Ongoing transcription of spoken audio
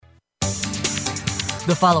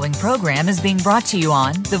The following program is being brought to you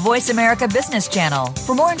on the Voice America Business Channel.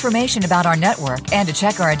 For more information about our network and to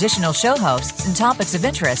check our additional show hosts and topics of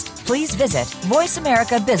interest, please visit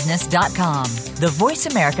voiceamericabusiness.com. The Voice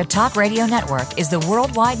America Talk Radio Network is the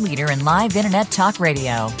worldwide leader in live Internet talk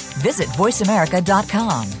radio. Visit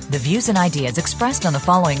voiceamerica.com. The views and ideas expressed on the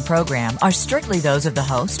following program are strictly those of the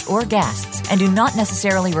host or guests and do not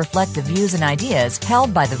necessarily reflect the views and ideas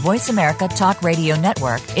held by the Voice America Talk Radio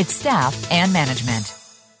Network, its staff, and management.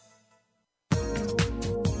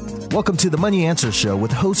 Welcome to the Money Answer Show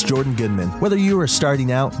with host Jordan Goodman. Whether you are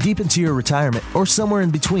starting out, deep into your retirement, or somewhere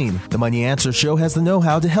in between, the Money Answer Show has the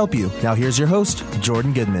know-how to help you. Now here's your host,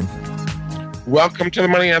 Jordan Goodman. Welcome to the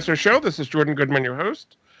Money Answer Show. This is Jordan Goodman, your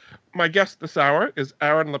host. My guest this hour is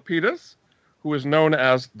Aaron LaPedis, who is known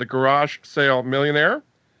as the Garage Sale Millionaire.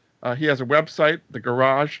 He has a website,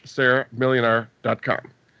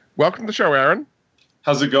 thegaragesaleMillionaire.com. Welcome to the show, Aaron.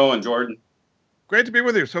 How's it going, Jordan? Great to be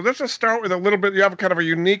with you. So let's just start with a little bit. You have kind of a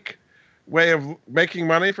unique way of making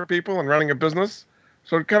money for people and running a business.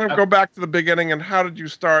 So kind of go back to the beginning and how did you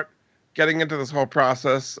start getting into this whole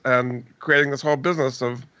process and creating this whole business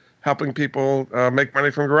of helping people make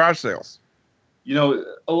money from garage sales? You know,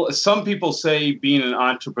 some people say being an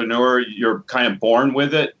entrepreneur, you're kind of born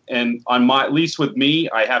with it. And at least with me,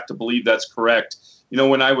 I have to believe that's correct. You know,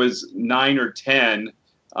 when I was 9 or 10,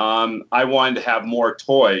 I wanted to have more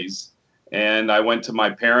toys. And I went to my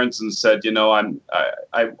parents and said, you know, I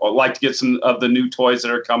would like to get some of the new toys that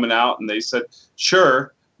are coming out. And they said,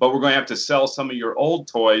 sure, but we're going to have to sell some of your old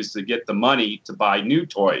toys to get the money to buy new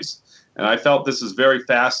toys. And I felt this is very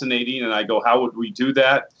fascinating. And I go, how would we do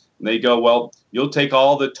that? And they go, well, you'll take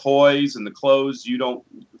all the toys and the clothes you don't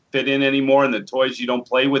fit in anymore and the toys you don't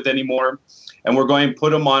play with anymore. And we're going to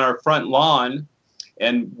put them on our front lawn.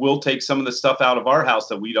 And we'll take some of the stuff out of our house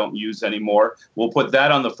that we don't use anymore. We'll put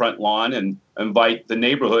that on the front lawn and invite the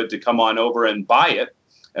neighborhood to come on over and buy it.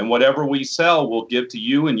 And whatever we sell, we'll give to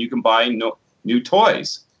you and you can buy new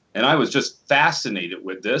toys. And I was just fascinated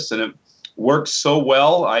with this and it worked so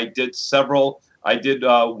well. I did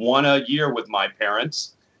one a year with my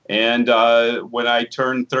parents. And when I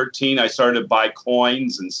turned 13, I started to buy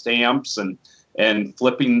coins and stamps and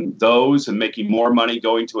flipping those and making more money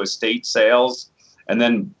going to estate sales. And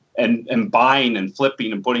then and buying and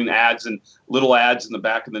flipping and putting little ads in the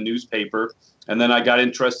back of the newspaper. And then I got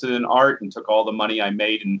interested in art and took all the money I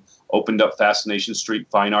made and opened up Fascination Street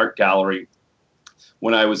Fine Art Gallery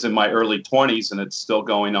when I was in my early 20s. And it's still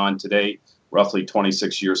going on today, roughly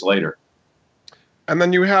 26 years later. And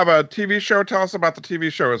then you have a TV show. Tell us about the TV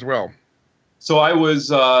show as well. So I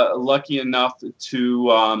was lucky enough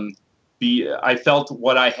to I felt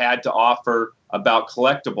what I had to offer about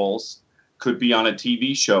collectibles could be on a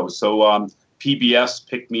TV show. So PBS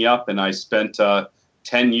picked me up and I spent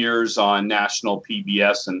 10 years on national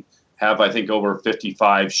PBS and have, I think, over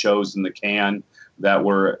 55 shows in the can that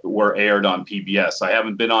were aired on PBS. I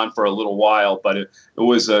haven't been on for a little while, but it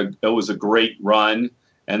was a great run.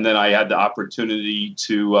 And then I had the opportunity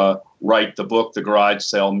to write the book, The Garage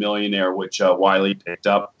Sale Millionaire, which Wiley picked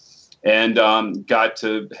up, and got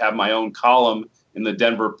to have my own column in the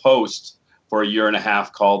Denver Post for a year and a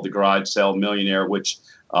half called The Garage Sale Millionaire, which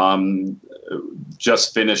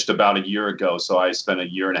just finished about a year ago. So I spent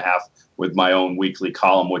a year and a half with my own weekly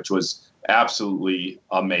column, which was absolutely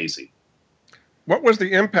amazing. What was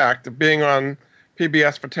the impact of being on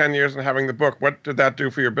PBS for 10 years and having the book? What did that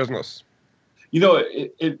do for your business? You know,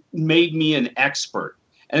 it made me an expert.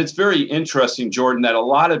 And it's very interesting, Jordan, that a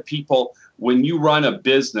lot of people, when you run a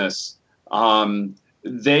business,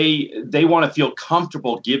 they want to feel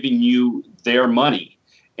comfortable giving you their money.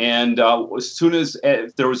 And as soon as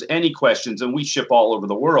if there was any questions, and we ship all over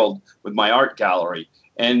the world with my art gallery,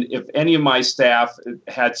 and if any of my staff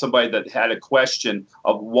had somebody that had a question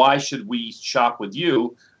of why should we shop with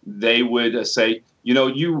you, they would say, you know,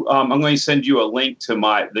 I'm going to send you a link to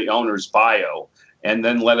the owner's bio, and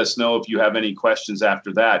then let us know if you have any questions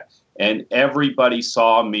after that. And everybody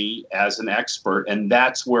saw me as an expert, and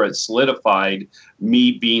that's where it solidified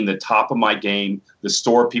me being the top of my game, the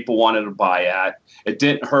store people wanted to buy at. It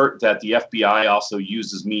didn't hurt that the FBI also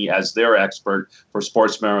uses me as their expert for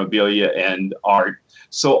sports memorabilia and art.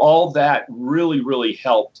 So all that really, really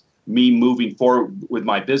helped me moving forward with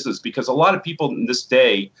my business, because a lot of people in this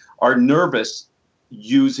day are nervous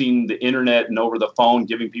using the internet and over the phone,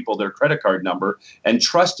 giving people their credit card number and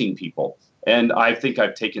trusting people. And I think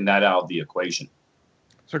I've taken that out of the equation.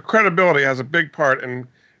 So credibility has a big part in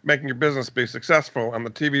making your business be successful, and the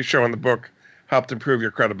TV show and the book helped improve your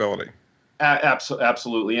credibility.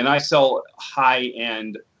 Absolutely. And I sell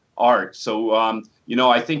high-end art. So,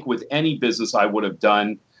 I think with any business I would have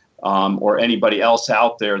done, or anybody else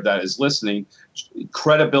out there that is listening,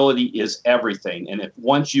 credibility is everything. And if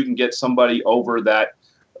once you can get somebody over that,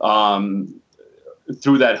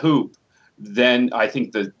 through that hoop, then I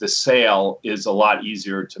think the sale is a lot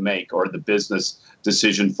easier to make, or the business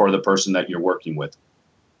decision for the person that you're working with.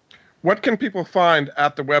 What can people find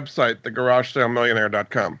at the website,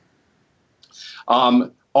 thegaragesalemillionaire.com?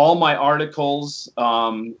 All my articles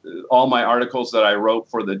that I wrote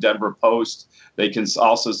for the Denver Post. They can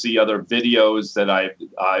also see other videos that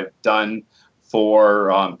I've done for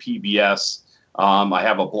PBS. I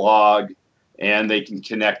have a blog, and they can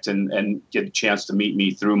connect and get a chance to meet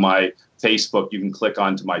me through my Facebook. You can click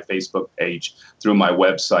onto my Facebook page through my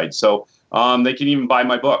website. So they can even buy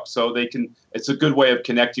my book. So it's a good way of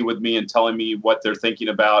connecting with me and telling me what they're thinking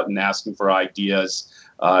about and asking for ideas,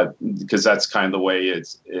 because that's kind of the way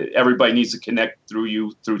everybody needs to connect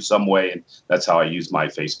through some way. And that's how I use my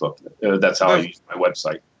Facebook. That's how I use my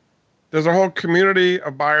website. There's a whole community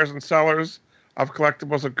of buyers and sellers of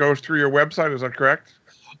collectibles that goes through your website. Is that correct?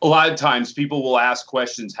 A lot of times people will ask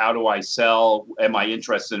questions, how do I sell? Am I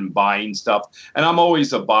interested in buying stuff? And I'm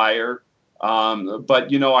always a buyer.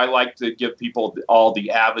 But, I like to give people all the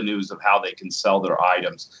avenues of how they can sell their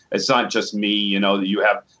items. It's not just me. You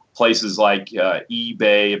have places like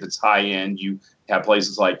eBay. If it's high end, you have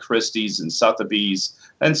places like Christie's and Sotheby's.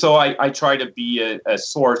 And so I try to be a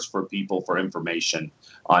source for people for information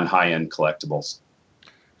on high end collectibles.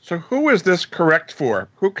 So who is this correct for?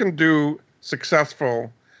 Who can do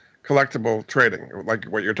successful collectible trading, like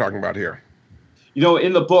what you're talking about here?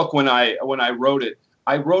 In the book, when I wrote it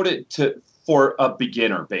for a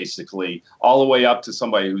beginner, basically, all the way up to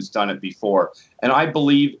somebody who's done it before. And I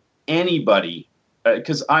believe anybody,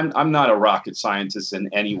 because I'm not a rocket scientist in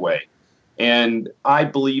any way, and I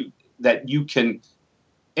believe that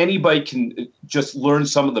anybody can just learn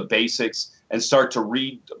some of the basics and start to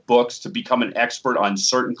read books to become an expert on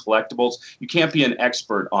certain collectibles. You can't be an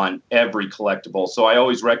expert on every collectible. So I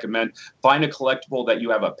always recommend find a collectible that you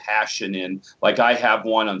have a passion in. Like I have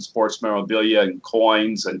one on sports memorabilia and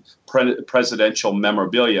coins and presidential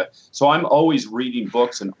memorabilia. So I'm always reading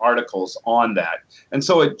books and articles on that. And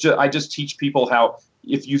so I just teach people how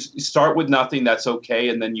if you start with nothing, that's okay.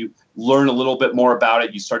 And then you learn a little bit more about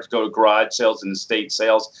it. You start to go to garage sales and estate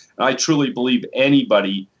sales. And I truly believe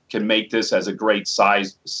anybody can make this as a great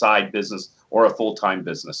side business or a full-time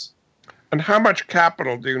business. And how much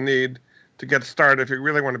capital do you need to get started if you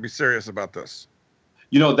really want to be serious about this?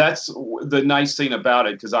 That's the nice thing about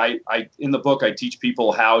it, because I in the book I teach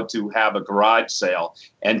people how to have a garage sale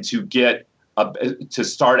and to to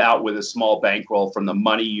start out with a small bankroll from the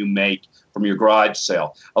money you make from your garage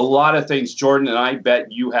sale. A lot of things, Jordan, and I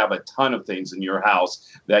bet you have a ton of things in your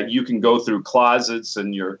house that you can go through closets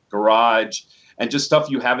and your garage and just stuff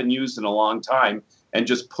you haven't used in a long time and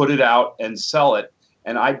just put it out and sell it.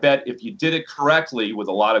 And I bet if you did it correctly with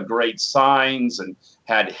a lot of great signs and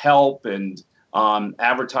had help and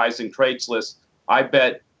advertising Craigslist, I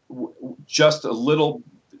bet just a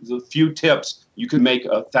few tips, you could make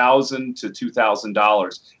 $1,000 to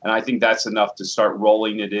 $2,000. And I think that's enough to start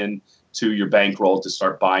rolling it in to your bankroll to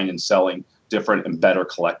start buying and selling different and better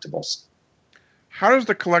collectibles. How does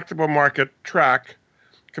the collectible market track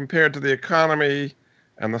compared to the economy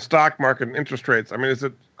and the stock market and interest rates? I mean, is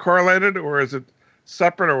it correlated or is it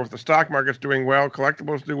separate? Or if the stock market's doing well,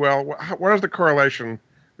 collectibles do well? What is the correlation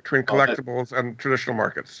between collectibles and traditional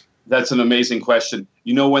markets? That's an amazing question.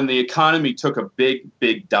 When the economy took a big,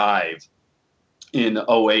 big dive in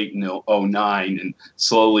 08 and 09 and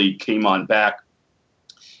slowly came on back,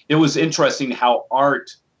 it was interesting how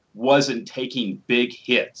art wasn't taking big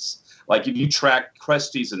hits. Like if you track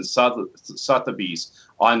Christie's and Sotheby's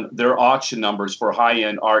on their auction numbers for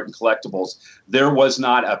high-end art and collectibles, there was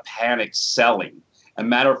not a panic selling. As a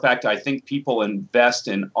matter of fact, I think people invest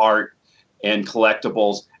in art and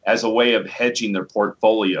collectibles as a way of hedging their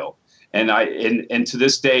portfolio. And to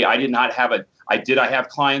this day, I did not have I have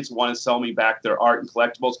clients who want to sell me back their art and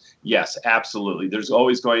collectibles? Yes, absolutely. There's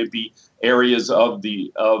always going to be areas of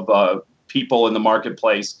people in the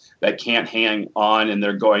marketplace that can't hang on and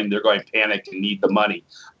they're going panic and need the money.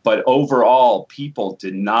 But overall, people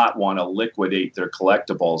did not want to liquidate their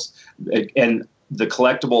collectibles. And the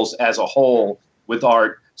collectibles as a whole with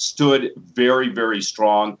art stood very, very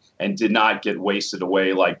strong and did not get wasted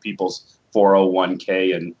away like people's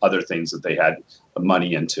 401k and other things that they had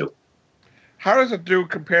money into. How does it do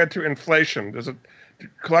compared to inflation? Do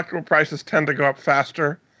collectible prices tend to go up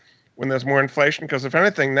faster when there's more inflation? Because if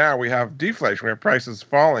anything, now we have deflation. We have prices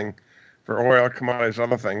falling for oil, commodities,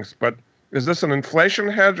 other things. But is this an inflation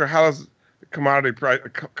hedge, or how is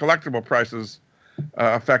collectible prices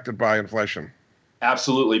affected by inflation?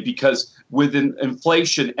 Absolutely, because with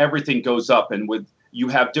inflation, everything goes up, and you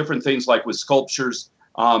have different things like with sculptures.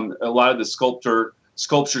 A lot of the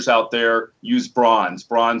sculptures out there use bronze.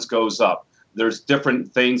 Bronze goes up. There's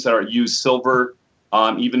different things that are used silver.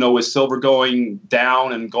 Even though with silver going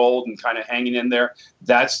down and gold and kind of hanging in there,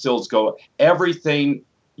 that still go. Everything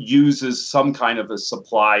uses some kind of a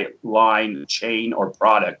supply line, chain, or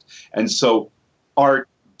product, and so art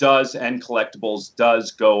does and collectibles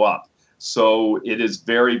does go up. So it is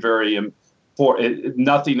very, very important.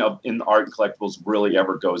 Nothing in art and collectibles really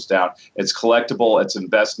ever goes down. It's collectible. It's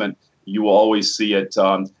investment. You will always see it.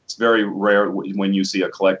 It's very rare when you see a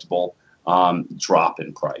collectible drop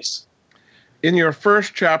in price. In your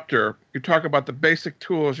first chapter, you talk about the basic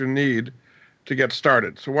tools you need to get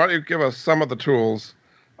started. So why don't you give us some of the tools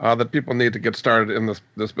that people need to get started in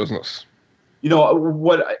this business?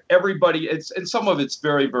 What everybody, and some of it's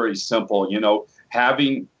very, very simple.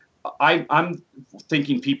 I'm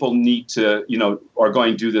thinking people need to, are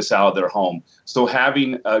going to do this out of their home. So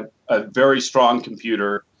having a very strong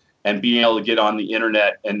computer and being able to get on the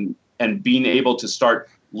internet and being able to start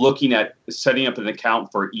looking at setting up an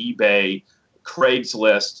account for eBay,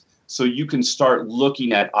 Craigslist, so you can start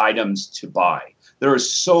looking at items to buy. There are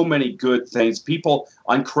so many good things. People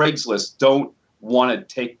on Craigslist don't want to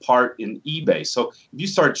take part in eBay. So if you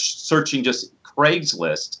start searching just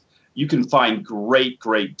Craigslist, you can find great,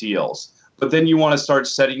 great deals. But then you want to start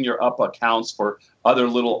setting your up accounts for other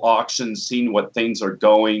little auctions, seeing what things are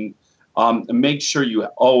going. Make sure you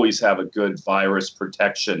always have a good virus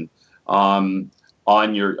protection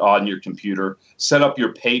on your computer. Set up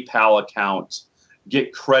your PayPal account.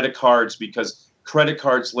 Get credit cards, because credit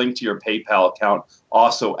cards linked to your PayPal account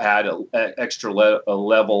also add an extra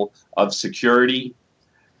level of security.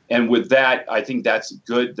 And with that, I think that's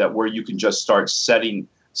good, that where you can just start setting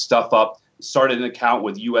stuff up. Start an account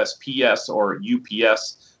with USPS or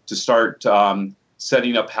UPS to start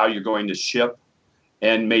setting up how you're going to ship,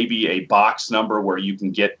 and maybe a box number where you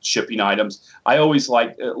can get shipping items. I always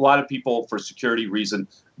like, a lot of people for security reason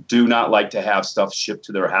do not like to have stuff shipped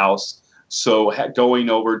to their house. So going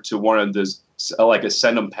over to one of those, like a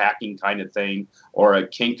send 'em packing kind of thing, or a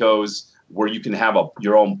Kinko's, where you can have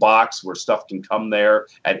your own box where stuff can come there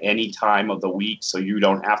at any time of the week so you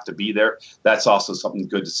don't have to be there. That's also something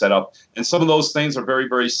good to set up. And some of those things are very,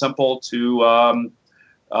 very simple to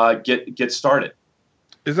get started.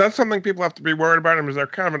 Is that something people have to be worried about? I mean, is there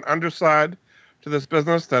kind of an underside to this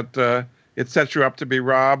business that it sets you up to be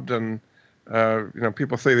robbed, and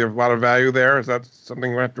people say there's a lot of value there? Is that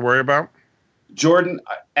something we have to worry about? Jordan,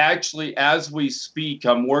 actually, as we speak,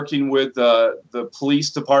 I'm working with the police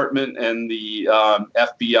department and the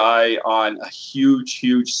FBI on a huge,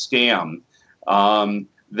 huge scam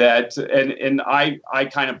and I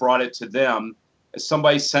kind of brought it to them.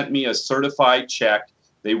 Somebody sent me a certified check.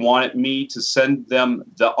 They wanted me to send them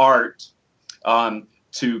the art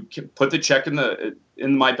to put the check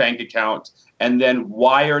in my bank account and then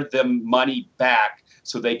wire them money back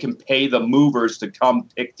so they can pay the movers to come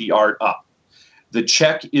pick the art up. The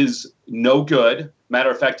check is no good.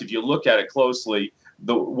 Matter of fact, if you look at it closely,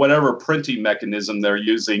 whatever printing mechanism they're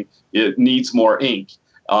using, it needs more ink.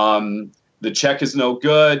 The check is no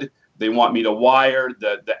good. They want me to wire.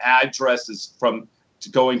 The address is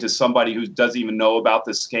going to somebody who doesn't even know about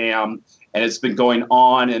the scam, and it's been going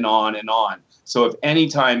on and on and on. So if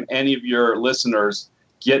anytime any of your listeners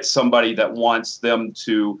get somebody that wants them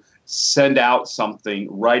to send out something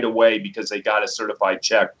right away because they got a certified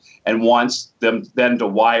check and wants them then to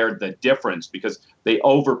wire the difference because they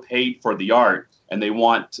overpaid for the art, and they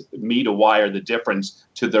want me to wire the difference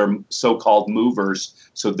to their so-called movers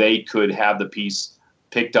so they could have the piece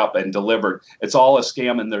picked up and delivered. It's all a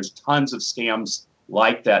scam, and there's tons of scams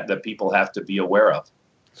like that people have to be aware of.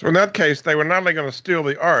 So in that case, they were not only going to steal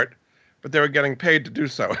the art, but they were getting paid to do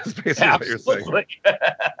so, is basically Absolutely. what you're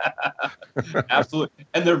saying. Absolutely.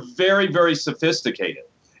 And they're very, very sophisticated.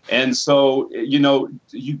 And so,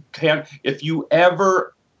 you can't, if you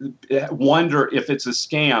ever wonder if it's a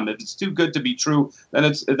scam, if it's too good to be true, then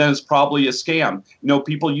it's probably a scam.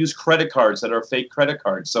 People use credit cards that are fake credit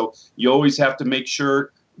cards. So you always have to make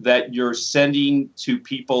sure that you're sending to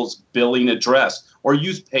people's billing address, or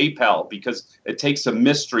use PayPal, because it takes the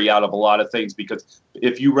mystery out of a lot of things, because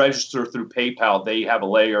if you register through PayPal, they have a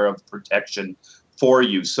layer of protection for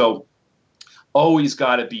you. So always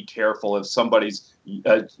got to be careful if somebody's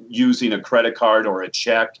using a credit card or a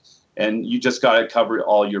check, and you just got to cover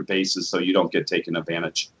all your bases so you don't get taken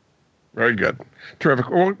advantage. Very good. Terrific.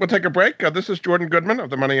 We'll take a break. This is Jordan Goodman of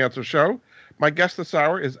the Money Answer Show. My guest this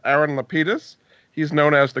hour is Aaron LaPedis. He's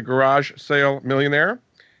known as the Garage Sale Millionaire.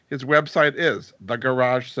 His website is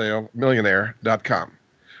thegaragesaleMillionaire.com.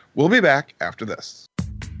 We'll be back after this.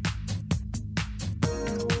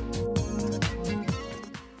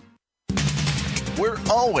 We're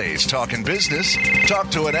always talking business.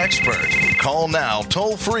 Talk to an expert. Call now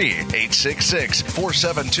toll free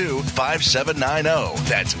 866-472-5790.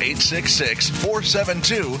 That's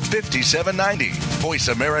 866-472-5790. Voice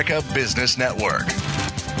America Business Network.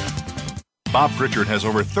 Bob Pritchard has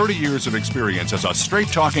over 30 years of experience as a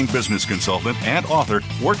straight-talking business consultant and author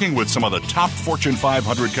working with some of the top Fortune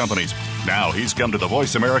 500 companies. Now he's come to the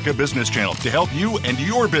Voice America Business Channel to help you and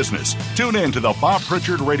your business. Tune in to the Bob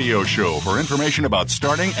Pritchard Radio Show for information about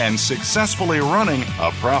starting and successfully running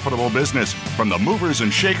a profitable business. From the movers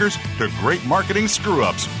and shakers to great marketing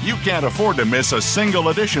screw-ups, you can't afford to miss a single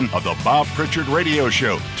edition of the Bob Pritchard Radio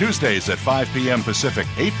Show. Tuesdays at 5 p.m. Pacific,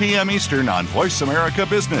 8 p.m. Eastern on Voice America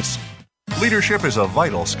Business. Leadership is a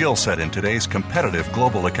vital skill set in today's competitive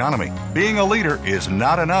global economy. Being a leader is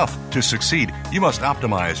not enough. To succeed, you must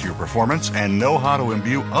optimize your performance and know how to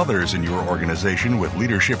imbue others in your organization with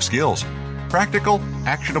leadership skills. Practical,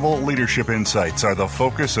 actionable leadership insights are the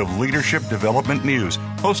focus of Leadership Development News,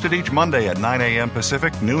 hosted each Monday at 9 a.m.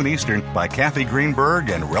 Pacific, noon Eastern by Kathy Greenberg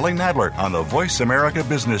and Relly Nadler on the Voice America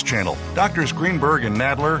Business Channel. Doctors Greenberg and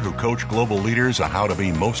Nadler, who coach global leaders on how to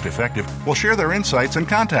be most effective, will share their insights and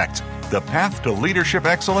contacts. The path to leadership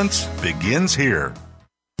excellence begins here.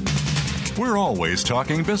 We're always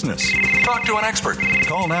talking business. Talk to an expert.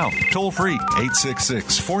 Call now, toll free,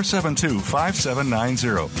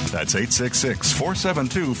 866-472-5790. That's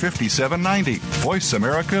 866-472-5790. Voice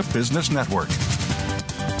America Business Network.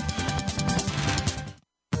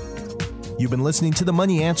 You've been listening to the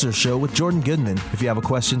Money Answer Show with Jordan Goodman. If you have a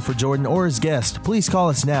question for Jordan or his guest, please call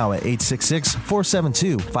us now at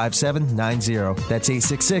 866-472-5790. That's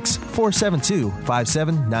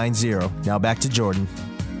 866-472-5790. Now back to Jordan.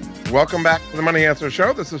 Welcome back to the Money Answer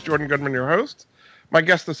Show. This is Jordan Goodman, your host. My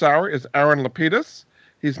guest this hour is Aaron LaPedis.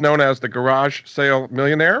 He's known as the Garage Sale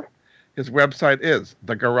Millionaire. His website is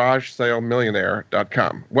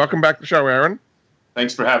thegaragesaleMillionaire.com. Welcome back to the show, Aaron.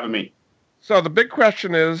 Thanks for having me. So the big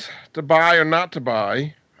question is, to buy or not to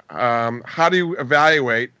buy, how do you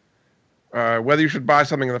evaluate whether you should buy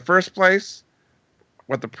something in the first place,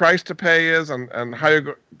 what the price to pay is, and how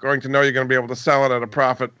you're going to know you're going to be able to sell it at a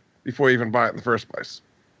profit before you even buy it in the first place?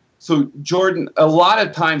 So, Jordan, a lot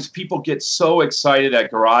of times people get so excited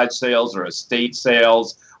at garage sales or estate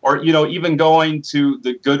sales, or, even going to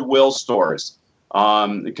the Goodwill stores,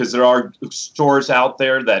 because there are stores out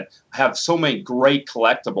there that have so many great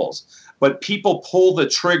collectibles. But people pull the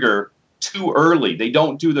trigger too early. They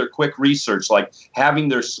don't do their quick research, like having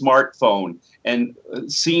their smartphone and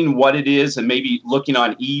seeing what it is and maybe looking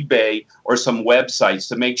on eBay or some websites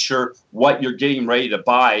to make sure what you're getting ready to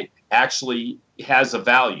buy actually has a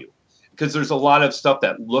value. Because there's a lot of stuff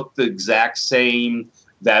that look the exact same,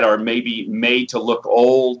 that are maybe made to look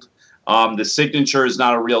old. The signature is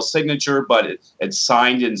not a real signature, but it's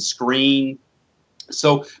signed in screen.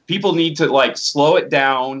 So people need to slow it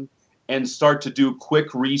down and start to do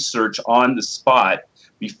quick research on the spot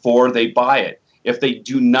before they buy it. If they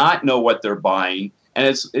do not know what they're buying, and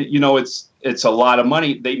it's a lot of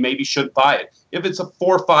money, they maybe shouldn't buy it. If it's $4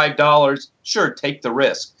 or $5, sure, take the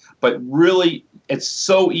risk. But really, it's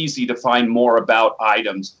so easy to find more about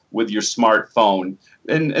items with your smartphone.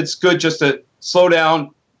 And it's good just to slow down,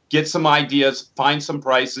 get some ideas, find some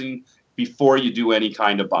pricing before you do any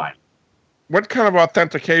kind of buying. What kind of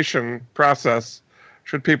authentication process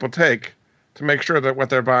should people take to make sure that what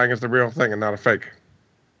they're buying is the real thing and not a fake?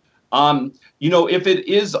 If it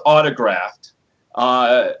is autographed,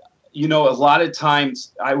 a lot of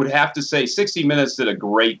times I would have to say 60 Minutes did a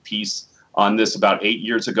great piece on this about 8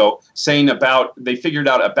 years ago, saying they figured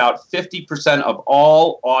out about 50% of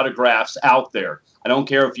all autographs out there, I don't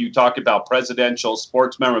care if you talk about presidential,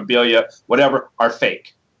 sports memorabilia, whatever, are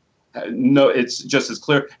fake. No, it's just as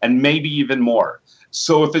clear, and maybe even more.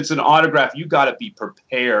 So if it's an autograph, you got to be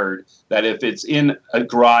prepared that if it's in a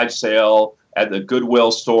garage sale at the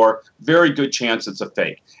Goodwill store, very good chance it's a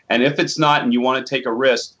fake. And if it's not and you want to take a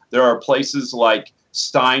risk, there are places like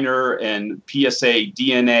Steiner and PSA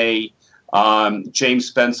DNA, James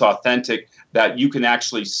Spence Authentic, that you can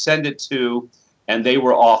actually send it to, and they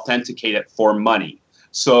will authenticate it for money.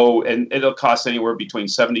 So, and it'll cost anywhere between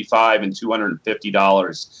 $75 and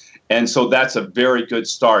 $250. And so that's a very good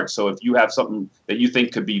start. So if you have something that you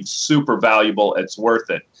think could be super valuable, it's worth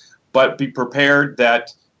it. But be prepared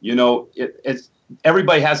that,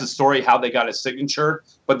 everybody has a story how they got a signature,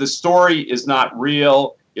 but the story is not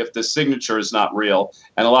real. if the signature is not real.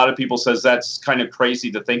 And a lot of people says that's kind of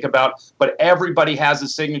crazy to think about, but everybody has a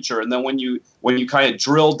signature. And then when you kind of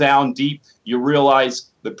drill down deep, you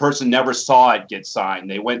realize the person never saw it get signed.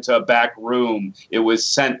 They went to a back room. It was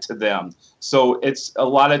sent to them. So it's a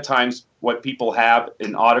lot of times what people have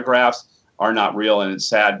in autographs are not real, and it's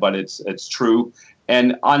sad, but it's true.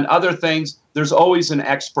 And on other things, there's always an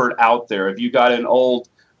expert out there. If you got an old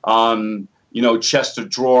chest of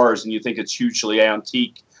drawers and you think it's hugely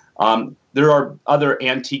antique, there are other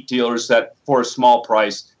antique dealers that for a small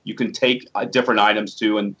price you can take different items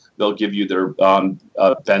to, and they'll give you their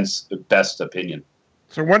best opinion.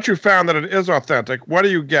 So once you found that it is authentic, what do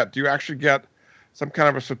you get? Do you actually get some kind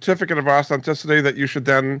of a certificate of authenticity that you should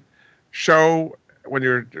then show when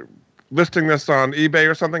you're listing this on eBay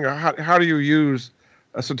or something? Or how do you use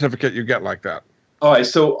a certificate you get like that? All right,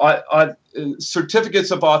 so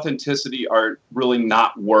certificates of authenticity are really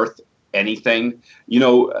not worth anything.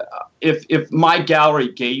 If my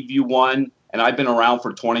gallery gave you one, and I've been around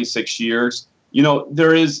for 26 years,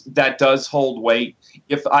 that does hold weight.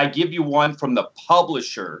 If I give you one from the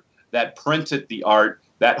publisher that printed the art,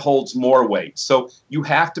 that holds more weight. So you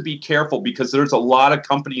have to be careful, because there's a lot of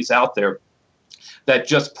companies out there that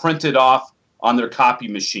just print it off on their copy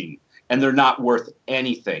machine, and they're not worth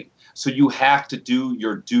anything. So you have to do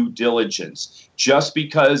your due diligence. Just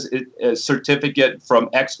because a certificate from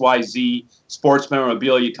XYZ Sports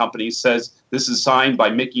Memorabilia Company says this is signed by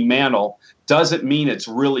Mickey Mantle doesn't mean it's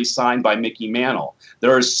really signed by Mickey Mantle.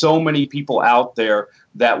 There are so many people out there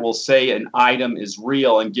that will say an item is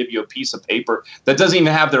real and give you a piece of paper that doesn't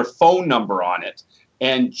even have their phone number on it,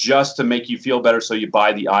 and just to make you feel better so you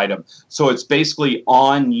buy the item. So it's basically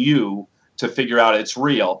on you to figure out it's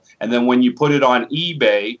real. And then when you put it on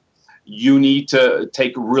eBay, you need to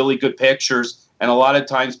take really good pictures. And a lot of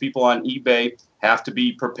times people on eBay have to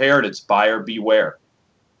be prepared. It's buyer beware.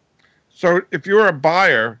 So if you're a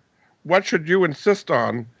buyer, what should you insist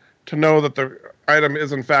on to know that the item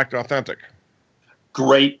is in fact authentic?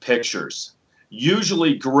 Great pictures.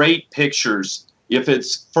 Usually great pictures. If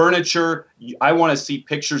it's furniture, I want to see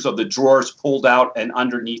pictures of the drawers pulled out and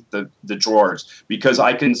underneath the drawers, because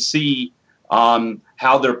I can see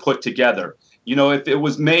how they're put together. If it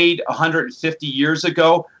was made 150 years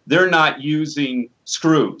ago, they're not using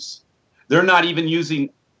screws. They're not even using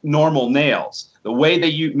normal nails. The way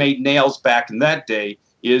they made nails back in that day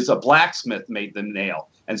is a blacksmith made the nail.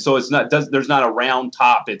 And so there's not a round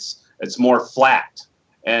top. It's more flat.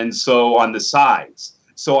 And so on the sides.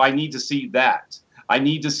 So I need to see that. I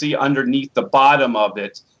need to see underneath the bottom of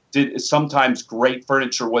it. Sometimes great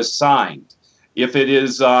furniture was signed. If it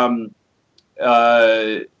is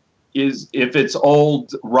if it's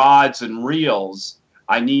old rods and reels,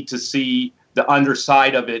 I need to see the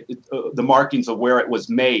underside of it, the markings of where it was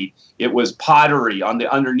made. It was pottery on the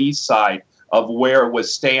underneath side of where it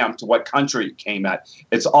was stamped, what country it came at.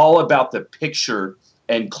 It's all about the picture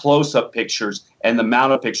and close-up pictures and the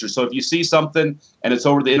amount of pictures. So if you see something and it's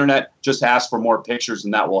over the internet, just ask for more pictures,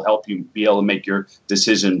 and that will help you be able to make your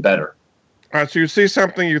decision better. All right, so you see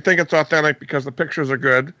something, you think it's authentic because the pictures are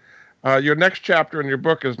good. Your next chapter in your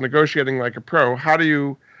book is negotiating like a pro. How do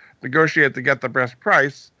you negotiate to get the best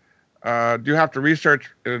price? Do you have to research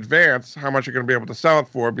in advance how much you're going to be able to sell it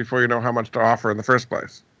for before you know how much to offer in the first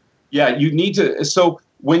place? Yeah, you need to. So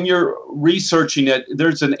when you're researching it,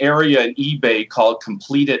 there's an area in eBay called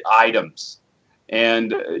completed items.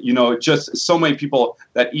 And, just so many people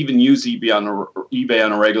that even use eBay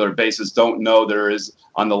on a regular basis don't know there is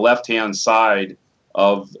on the left-hand side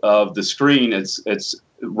of the screen, it's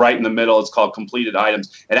right in the middle. It's called completed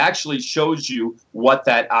items. It actually shows you what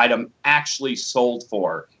that item actually sold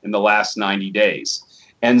for in the last 90 days.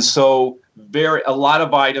 And so a lot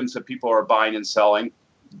of items that people are buying and selling,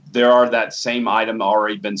 there are that same item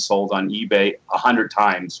already been sold on eBay 100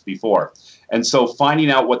 times before. And so finding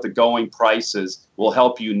out what the going price is will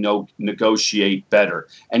help you negotiate better.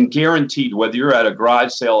 And guaranteed, whether you're at a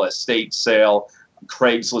garage sale, estate sale,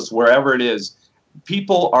 Craigslist, wherever it is,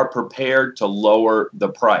 people are prepared to lower the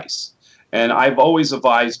price. And I've always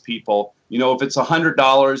advised people, if it's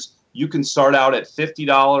 $100, you can start out at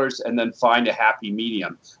 $50 and then find a happy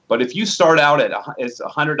medium. But if you start out at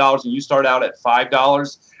 $100 and you start out at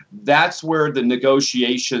 $5, that's where the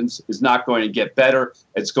negotiations is not going to get better.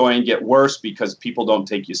 It's going to get worse because people don't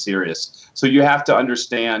take you serious. So you have to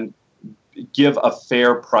understand, give a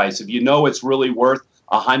fair price. If you know it's really worth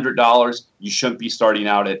 $100, you shouldn't be starting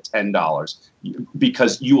out at $10,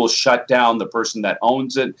 because you will shut down the person that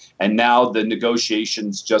owns it. And now the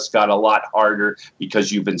negotiations just got a lot harder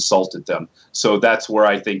because you've insulted them. So that's where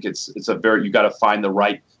I think you got to find the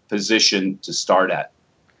right position to start at.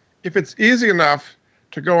 If it's easy enough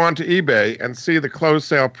to go onto eBay and see the closed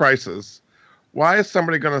sale prices, why is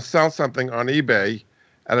somebody going to sell something on eBay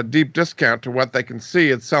at a deep discount to what they can see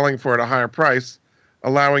it's selling for at a higher price,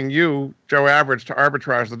 allowing you, Joe Average, to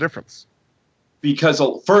arbitrage the difference? Because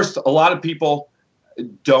first, a lot of people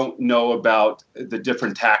don't know about the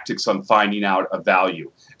different tactics on finding out a value.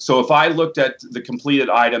 So if I looked at the completed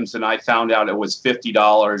items and I found out it was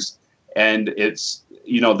 $50 and it's,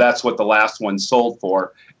 that's what the last one sold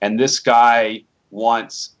for, and this guy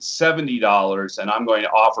wants $70 and I'm going to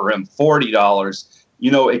offer him $40,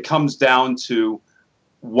 it comes down to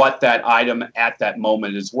what that item at that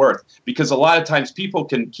moment is worth. Because a lot of times people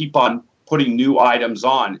can keep on putting new items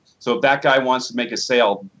on. So if that guy wants to make a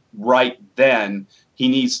sale right then, he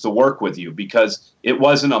needs to work with you, because it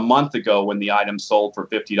wasn't a month ago when the item sold for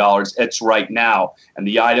 $50. It's right now. And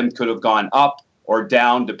the item could have gone up or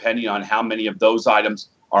down depending on how many of those items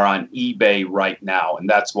are on eBay right now. And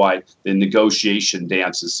that's why the negotiation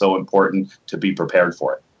dance is so important to be prepared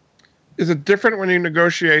for it. Is it different when you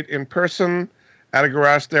negotiate in person at a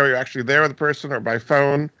garage sale? You're actually there with the person, or by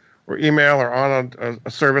phone or email, or on a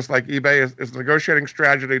service like eBay? Is the negotiating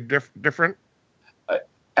strategy different?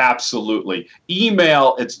 Absolutely.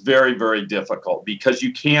 Email, it's very, very difficult because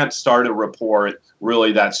you can't start a rapport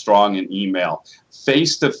really that strong in email.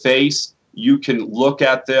 Face-to-face, you can look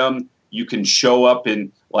at them. You can show up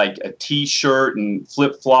in like a T-shirt and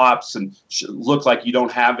flip-flops and look like you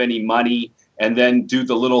don't have any money, and then do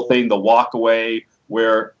the little thing, the walk away,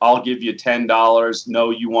 where I'll give you $10. No,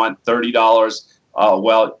 you want $30.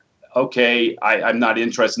 Well, okay, I'm not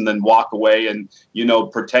interested, and then walk away and,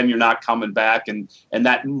 pretend you're not coming back. And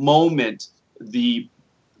that moment, the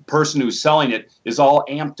person who's selling it is all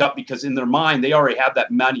amped up because in their mind, they already have that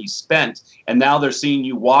money spent, and now they're seeing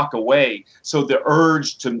you walk away. So the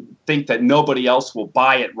urge to think that nobody else will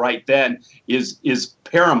buy it right then is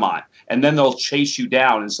paramount. And then they'll chase you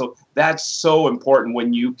down. And so that's so important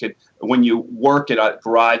when you work at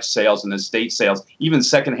garage sales and estate sales, even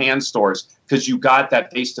secondhand stores, because you got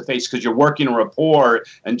that face-to-face, because you're working a rapport,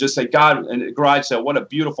 and just say, God, and a garage sale, what a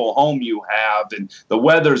beautiful home you have, and the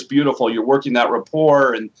weather's beautiful. You're working that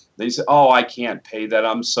rapport, and they say, oh, I can't pay that.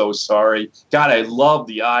 I'm so sorry. God, I love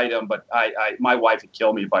the item, but my wife would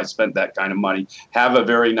kill me if I spent that kind of money. Have a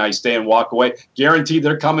very nice day and walk away. Guaranteed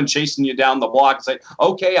they're coming chasing you down the block and say,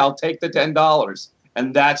 okay, I'll take the $10.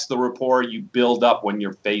 And that's the rapport you build up when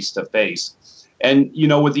you're face-to-face. And,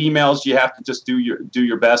 with emails, you have to just do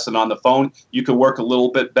your best. And on the phone, you can work a little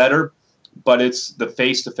bit better. But it's the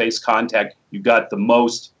face-to-face contact. You got the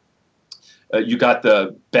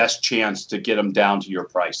best chance to get them down to your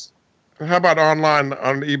price. How about online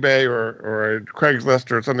on eBay or a Craigslist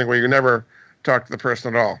or something where you never talk to the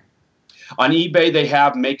person at all? On eBay, they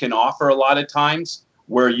have make an offer a lot of times,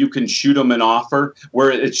 where you can shoot them an offer where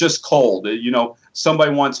it's just cold.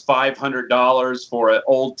 Somebody wants $500 for an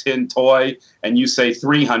old tin toy, and you say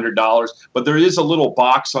 $300. But there is a little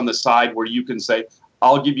box on the side where you can say,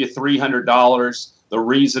 I'll give you $300. The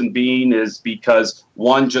reason being is because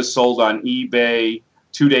one just sold on eBay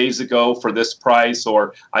 2 days ago for this price,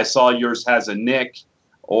 or I saw yours has a nick,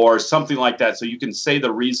 or something like that. So you can say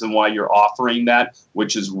the reason why you're offering that,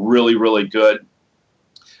 which is really, really good.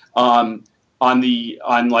 On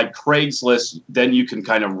like Craigslist, then you can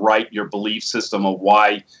kind of write your belief system of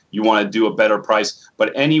why you want to do a better price.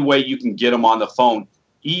 But any way you can get them on the phone.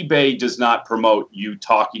 eBay does not promote you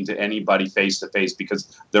talking to anybody face-to-face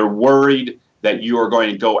because they're worried that you are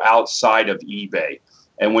going to go outside of eBay.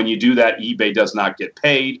 And when you do that, eBay does not get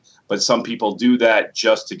paid. But some people do that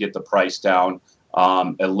just to get the price down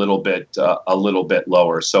a little bit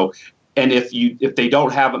lower. So. And if they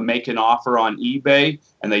don't have make an offer on eBay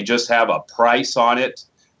and they just have a price on it,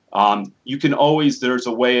 you can always, there's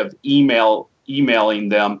a way of emailing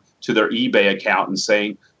them to their eBay account and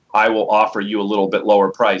saying, I will offer you a little bit lower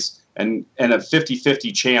price. And a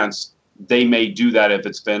 50-50 chance they may do that if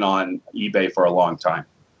it's been on eBay for a long time.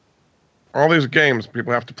 All these games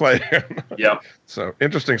people have to play. Yep. So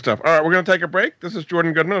interesting stuff. All right, we're going to take a break. This is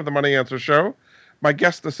Jordan Goodman of the Money Answer Show. My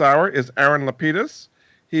guest this hour is Aaron LaPedis.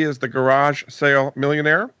 He is the Garage Sale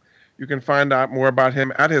Millionaire. You can find out more about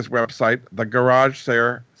him at his website,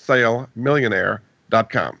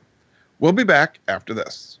 thegaragesale.millionaire.com. We'll be back after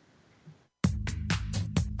this.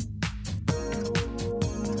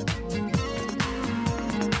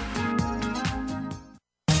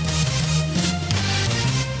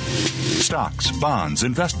 Stocks, bonds,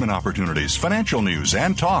 investment opportunities, financial news,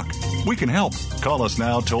 and talk. We can help. Call us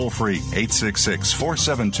now toll-free,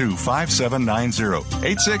 866-472-5790,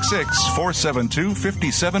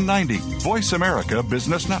 866-472-5790, Voice America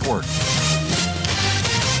Business Network.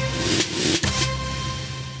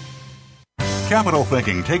 Capital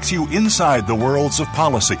Thinking takes you inside the worlds of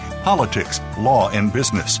policy, politics, law, and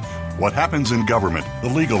business. What happens in government, the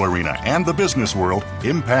legal arena, and the business world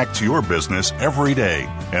impacts your business every day.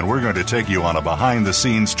 And we're going to take you on a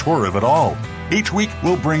behind-the-scenes tour of it all. Each week,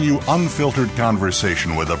 we'll bring you unfiltered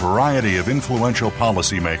conversation with a variety of influential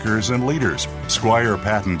policymakers and leaders. Squire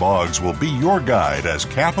Patton Boggs will be your guide as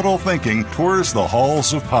Capital Thinking tours the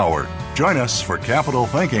halls of power. Join us for Capital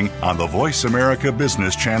Thinking on the Voice America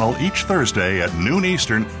Business Channel each Thursday at noon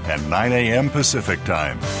Eastern and 9 a.m. Pacific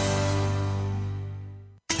Time.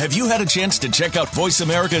 Have you had a chance to check out Voice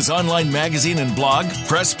America's online magazine and blog,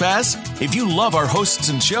 Press Pass? If you love our hosts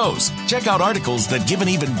and shows, check out articles that give an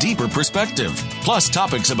even deeper perspective. Plus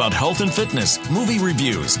topics about health and fitness, movie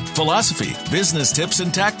reviews, philosophy, business tips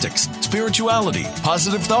and tactics, spirituality,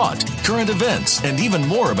 positive thought, current events, and even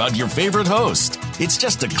more about your favorite host. It's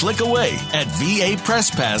just a click away at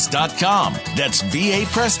vapresspass.com. That's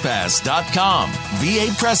vapresspass.com.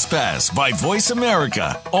 VA Press Pass by Voice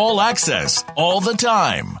America. All access, all the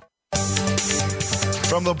time.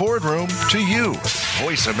 From the boardroom to you,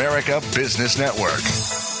 Voice America Business Network.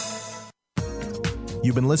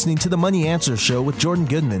 You've been listening to the Money Answer Show with Jordan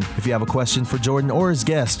Goodman. If you have a question for Jordan or his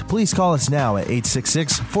guest, please call us now at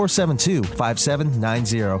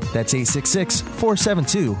 866-472-5790. That's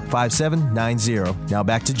 866-472-5790. Now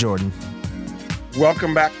back to Jordan.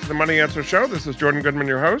 Welcome back to the Money Answer Show. This is Jordan Goodman,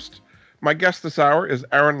 your host. My guest this hour is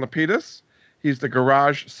Aaron LaPedis. He's the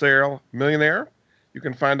Garage Sale Millionaire. You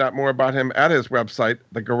can find out more about him at his website,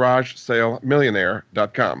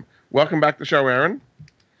 thegaragesale.millionaire.com. Welcome back to the show, Aaron.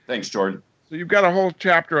 Thanks, Jordan. So you've got a whole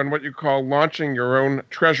chapter on what you call launching your own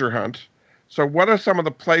treasure hunt. So what are some of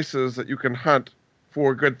the places that you can hunt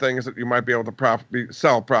for good things that you might be able to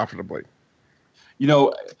sell profitably? You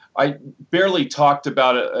know, I barely talked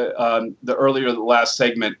about it the last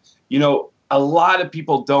segment. You know, a lot of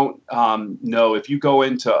people don't know if you go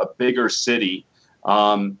into a bigger city,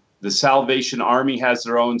 the Salvation Army has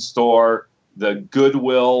their own store. The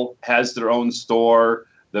Goodwill has their own store.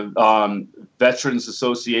 The Veterans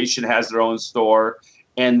Association has their own store.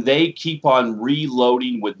 And they keep on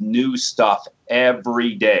reloading with new stuff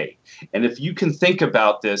every day. And if you can think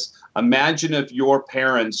about this, imagine if your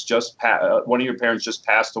parents one of your parents just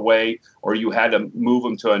passed away, or you had to move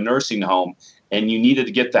them to a nursing home, and you needed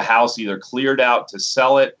to get the house either cleared out to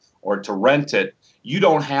sell it or to rent it. You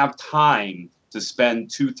don't have time to spend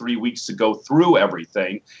 2-3 weeks to go through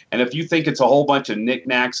everything. And if you think it's a whole bunch of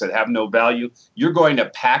knickknacks that have no value, you're going to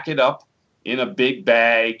pack it up in a big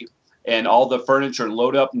bag and all the furniture,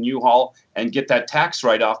 load up in U-Haul and get that tax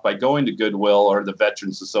write-off by going to Goodwill or the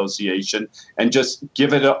Veterans Association and just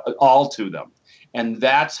give it all to them. And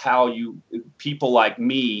that's how people like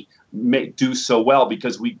me do so well,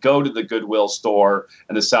 because we go to the Goodwill store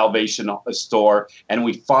and the Salvation store and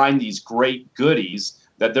we find these great goodies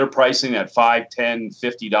that they're pricing at $5, $10,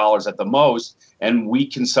 $50 at the most, and we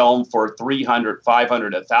can sell them for $300,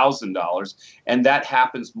 $500, $1,000. And that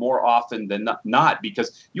happens more often than not,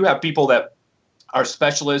 because you have people that are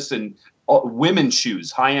specialists in women's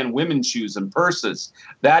shoes, high-end women's shoes and purses.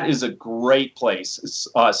 That is a great place.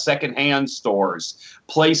 Secondhand stores,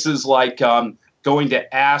 places like going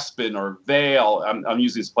to Aspen or Vail. I'm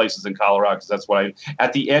using these places in Colorado because that's what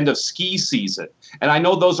at the end of ski season. And I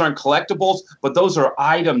know those aren't collectibles, but those are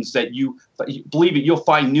items that you believe it, you'll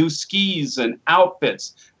find new skis and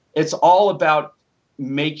outfits. It's all about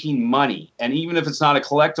making money. And even if it's not a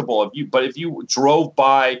collectible, if you drove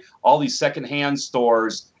by all these secondhand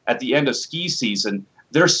stores at the end of ski season,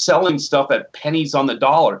 they're selling stuff at pennies on the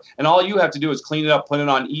dollar. And all you have to do is clean it up, put it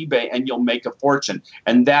on eBay, and you'll make a fortune.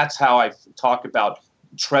 And that's how I talk about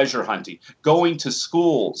treasure hunting. Going to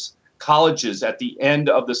schools, colleges at the end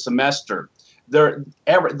of the semester.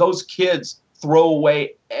 Those kids throw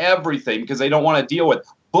away everything because they don't want to deal with.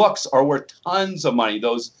 Books are worth tons of money,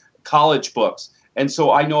 those college books. And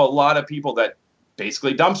so I know a lot of people that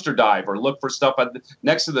basically dumpster dive or look for stuff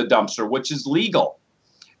next to the dumpster, which is legal.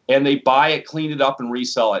 And they buy it, clean it up, and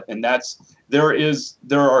resell it. And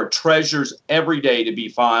there are treasures every day to be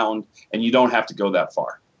found, and you don't have to go that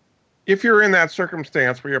far. If you're in that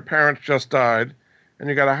circumstance where your parents just died, and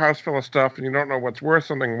you got a house full of stuff, and you don't know what's worth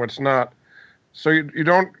something and what's not, so you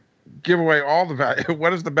don't give away all the value.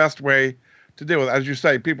 What is the best way to deal with it? As you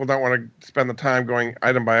say, people don't want to spend the time going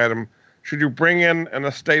item by item. Should you bring in an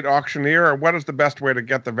estate auctioneer, or what is the best way to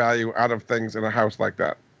get the value out of things in a house like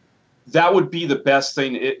that? That would be the best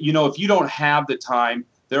thing. If you don't have the time,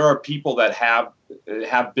 there are people that have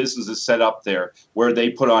businesses set up there where they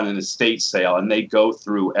put on an estate sale and they go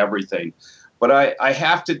through everything. But I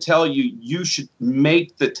have to tell you, you should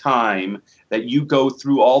make the time that you go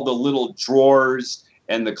through all the little drawers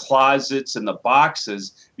and the closets and the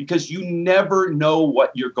boxes, because you never know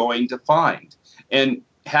what you're going to find. And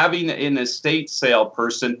having an estate sale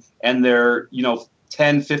person and their, $10,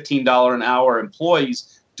 $15 an hour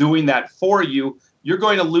employees doing that for you, you're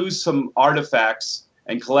going to lose some artifacts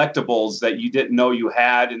and collectibles that you didn't know you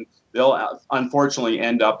had, and they'll unfortunately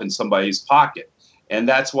end up in somebody's pocket. And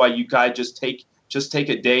that's why you guys just take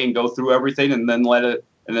a day and go through everything, and then let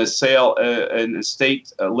an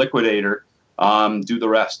estate liquidator do the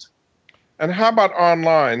rest. And how about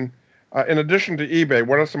online? In addition to eBay,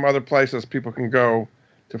 what are some other places people can go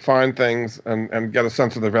to find things and get a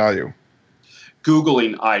sense of their value?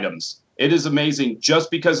 Googling items. It is amazing.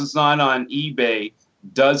 Just because it's not on eBay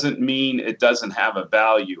doesn't mean it doesn't have a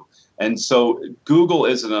value. And so Google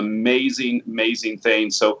is an amazing, amazing thing.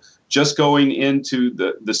 So just going into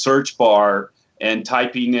the search bar and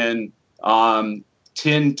typing in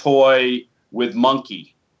tin toy with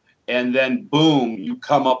monkey, and then boom, you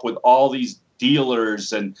come up with all these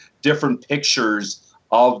dealers and different pictures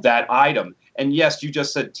of that item. And yes, you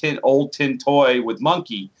just said old tin toy with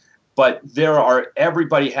monkey, but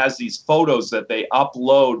everybody has these photos that they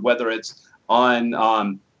upload, whether it's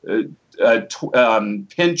on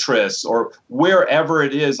Pinterest or wherever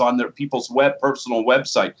it is on their people's personal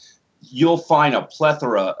website. You'll find a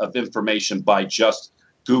plethora of information by just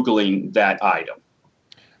Googling that item.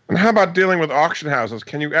 And how about dealing with auction houses?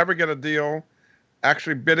 Can you ever get a deal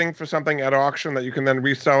actually bidding for something at auction that you can then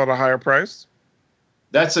resell at a higher price?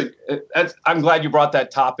 I'm glad you brought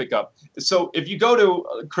that topic up. So if you go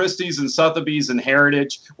to Christie's and Sotheby's and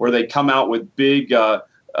Heritage, where they come out with big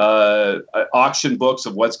auction books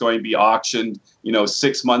of what's going to be auctioned,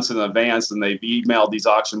 6 months in advance, and they've emailed these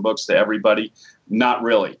auction books to everybody, not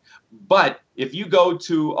really. But if you go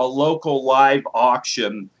to a local live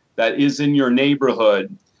auction that is in your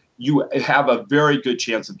neighborhood, you have a very good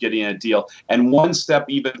chance of getting a deal. And one step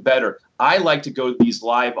even better, I like to go to these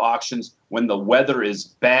live auctions when the weather is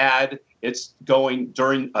bad. It's going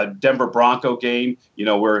during a Denver Bronco game.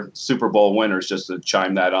 We're Super Bowl winners, just to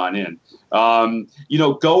chime that on in.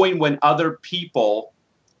 Going when other people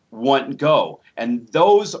want to go. And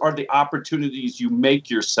those are the opportunities you make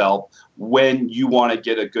yourself when you want to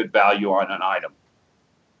get a good value on an item.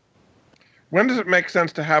 When does it make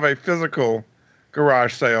sense to have a physical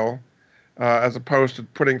garage sale as opposed to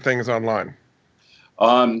putting things online?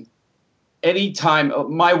 Anytime.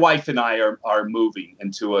 My wife and I are moving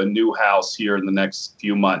into a new house here in the next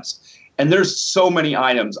few months. And there's so many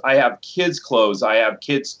items. I have kids' clothes. I have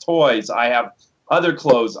kids' toys. I have other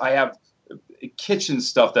clothes. I have kitchen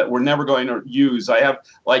stuff that we're never going to use. I have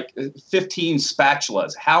like 15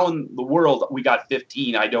 spatulas. How in the world we got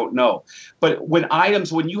 15, I don't know. But when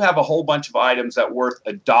you have a whole bunch of items that worth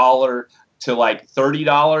 $1 to like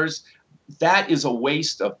 $30, that is a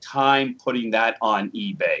waste of time putting that on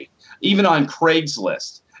eBay, even on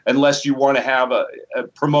Craigslist, unless you want to have a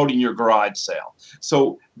promoting your garage sale.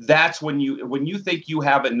 So that's when you think you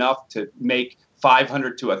have enough to make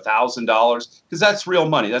 $500 to $1,000, because that's real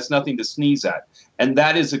money. That's nothing to sneeze at. And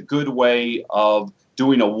that is a good way of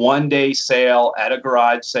doing a one-day sale at a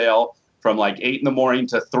garage sale from like 8 a.m.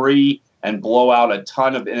 to 3 and blow out a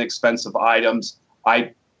ton of inexpensive items.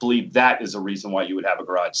 I believe that is a reason why you would have a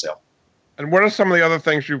garage sale. And what are some of the other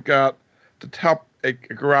things you've got to help a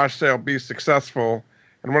garage sale be successful?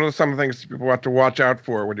 And what are some of the things people have to watch out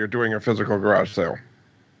for when you're doing a physical garage sale?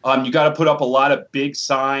 You got to put up a lot of big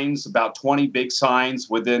signs, about 20 big signs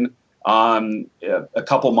within a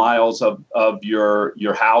couple miles of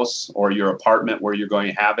your house or your apartment where you're going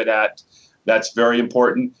to have it at. That's very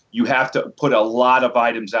important. You have to put a lot of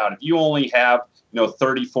items out. If you only have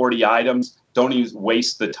 30, 40 items, don't even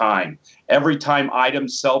waste the time. Every time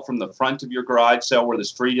items sell from the front of your garage sale where the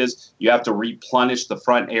street is, you have to replenish the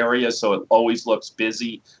front area so it always looks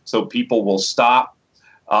busy so people will stop.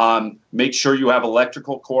 Make sure you have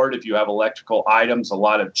electrical cord if you have electrical items, a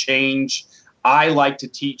lot of change. I like to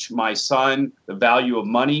teach my son the value of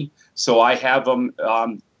money, so I have him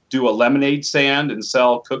do a lemonade stand and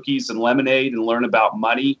sell cookies and lemonade and learn about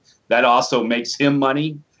money. That also makes him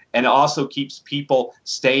money. And it also keeps people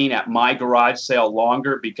staying at my garage sale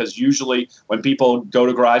longer, because usually when people go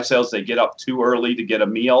to garage sales, they get up too early to get a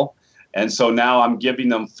meal. And so now I'm giving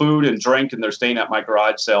them food and drink, and they're staying at my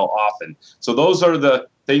garage sale often. So those are the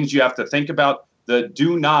things you have to think about. The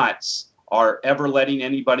do nots are ever letting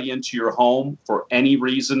anybody into your home for any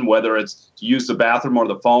reason, whether it's to use the bathroom or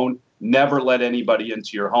the phone. Never let anybody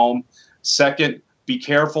into your home. Second, be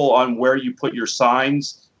careful on where you put your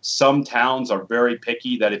signs. Some towns are very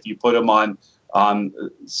picky that if you put them on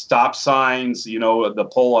Stop signs, the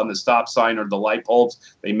pole on the stop sign or the light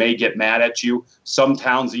bulbs, they may get mad at you. Some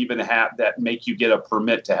towns even have that make you get a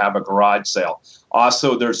permit to have a garage sale.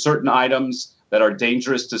 Also, there's certain items that are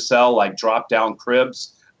dangerous to sell, like drop-down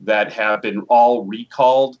cribs that have been all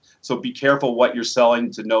recalled. So be careful what you're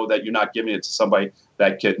selling to know that you're not giving it to somebody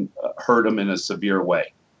that can hurt them in a severe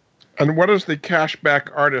way. And what is the cashback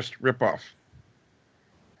artist ripoff?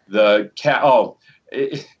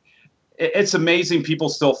 It's amazing people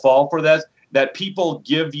still fall for that people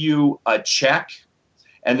give you a check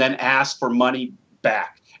and then ask for money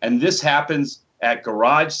back. And this happens at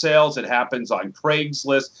garage sales. It happens on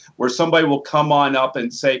Craigslist, where somebody will come on up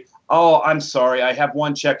and say, "Oh, I'm sorry, I have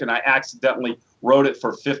one check and I accidentally wrote it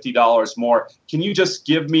for $50 more. Can you just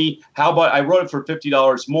give me, how about I wrote it for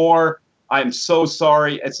 $50 more? I'm so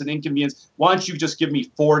sorry. It's an inconvenience. Why don't you just give me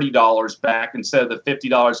 $40 back instead of the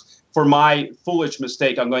 $50? For my foolish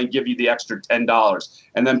mistake, I'm going to give you the extra $10.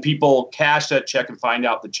 And then people cash that check and find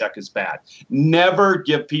out the check is bad. Never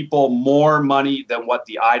give people more money than what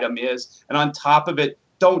the item is. And on top of it,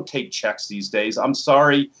 don't take checks these days. I'm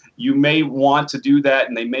sorry. You may want to do that,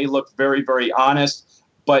 and they may look very, very honest.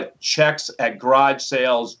 But checks at garage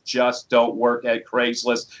sales just don't work at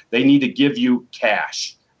Craigslist. They need to give you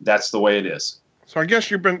cash. That's the way it is. So I guess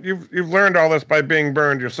you've learned all this by being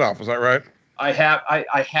burned yourself. Is that right? I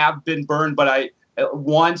have been burned, but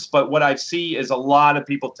once. But what I see is a lot of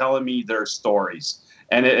people telling me their stories,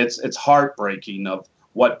 and it's heartbreaking of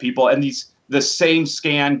what people, and the same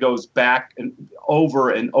scan goes back and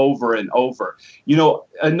over and over and over.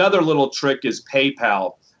 Another little trick is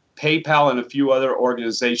PayPal. PayPal and a few other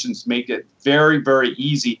organizations make it very, very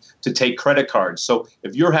easy to take credit cards. So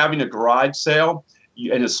if you're having a garage sale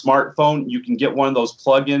and a smartphone, you can get one of those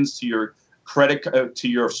plugins to your to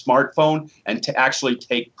your smartphone and to actually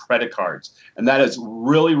take credit cards. And that is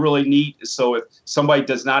really, really neat. So if somebody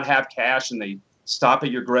does not have cash and they stop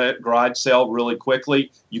at your garage sale really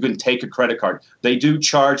quickly, you can take a credit card. They do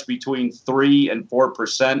charge between 3% and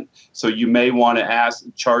 4%. So you may want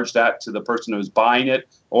to charge that to the person who's buying it,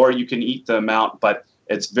 or you can eat the amount, but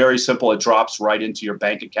it's very simple. It drops right into your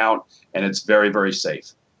bank account, and it's very, very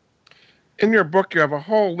safe. In your book, you have a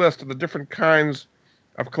whole list of the different kinds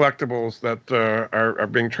of collectibles that are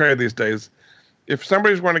being traded these days. If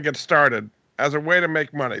somebody's want to get started as a way to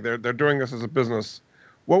make money, they're doing this as a business,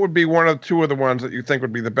 what would be one or two of the ones that you think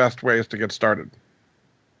would be the best ways to get started?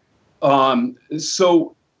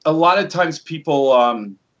 So a lot of times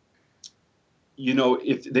people,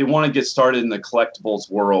 if they want to get started in the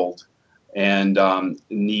collectibles world and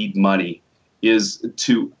need money,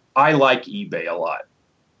 I like eBay a lot.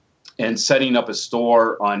 And setting up a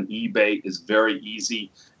store on eBay is very easy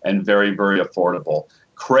and very, very affordable.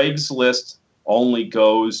 Craigslist only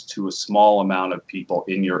goes to a small amount of people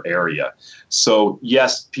in your area. So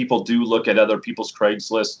yes, people do look at other people's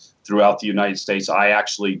Craigslist throughout the United States. I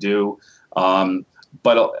actually do. But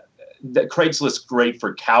Craigslist is great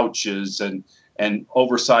for couches and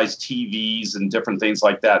oversized TVs and different things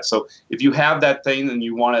like that. So if you have that thing and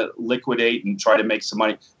you want to liquidate and try to make some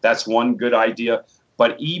money, that's one good idea.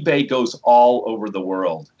 But eBay goes all over the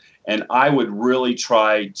world. And I would really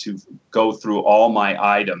try to go through all my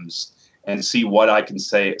items and see what I can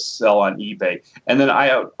sell on eBay. And then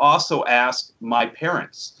I also ask my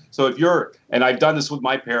parents. So and I've done this with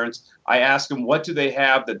my parents, I ask them, what do they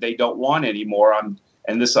have that they don't want anymore?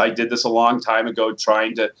 I did this a long time ago,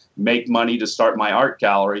 trying to make money to start my art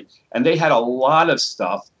gallery. And they had a lot of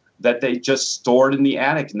stuff that they just stored in the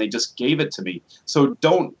attic and they just gave it to me. So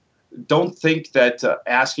don't think that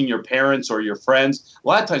asking your parents or your friends, a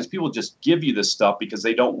lot of times people just give you this stuff because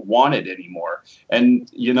they don't want it anymore. And,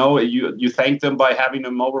 you thank them by having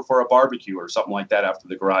them over for a barbecue or something like that after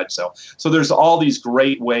the garage sale. So there's all these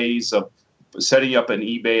great ways of setting up an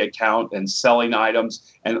eBay account and selling items.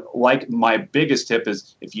 And like my biggest tip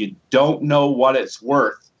is, if you don't know what it's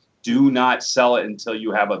worth, do not sell it until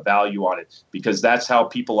you have a value on it, because that's how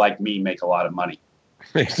people like me make a lot of money.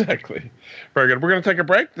 Exactly. Very good. We're going to take a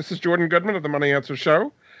break. This is Jordan Goodman of the Money Answer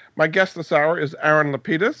Show. My guest this hour is Aaron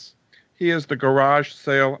LaPedis. He is the Garage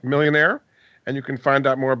Sale Millionaire, and you can find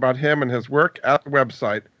out more about him and his work at the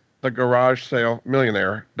website,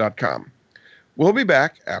 thegaragesaleMillionaire.com. We'll be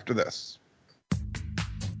back after this.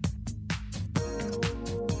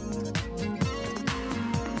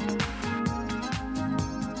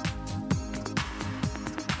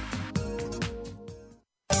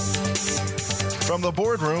 From the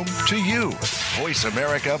boardroom to you, Voice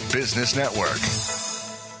America Business Network.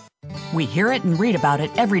 We hear it and read about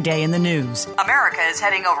it every day in the news. America is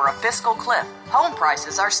heading over a fiscal cliff. Home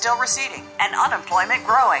prices are still receding and unemployment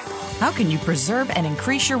growing. How can you preserve and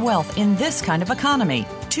increase your wealth in this kind of economy?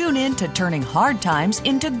 Tune in to Turning Hard Times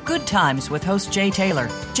into Good Times with host Jay Taylor.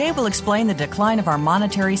 Jay will explain the decline of our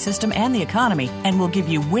monetary system and the economy, and will give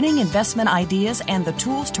you winning investment ideas and the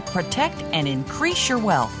tools to protect and increase your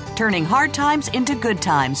wealth. Turning Hard Times into Good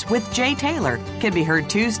Times with Jay Taylor can be heard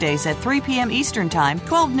Tuesdays at 3 p.m. Eastern Time,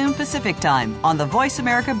 12 noon Pacific Time on the Voice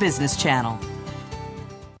America Business Channel.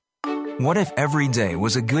 What if every day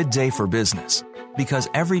was a good day for business? Because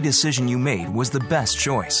every decision you made was the best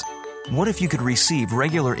choice. What if you could receive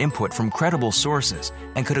regular input from credible sources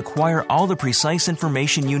and could acquire all the precise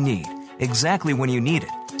information you need, exactly when you need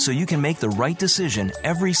it, so you can make the right decision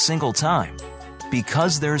every single time?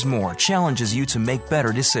 Because There's More challenges you to make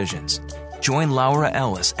better decisions. Join Laura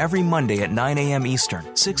Ellis every Monday at 9 a.m.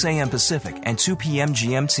 Eastern, 6 a.m. Pacific, and 2 p.m.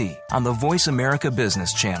 GMT on the Voice America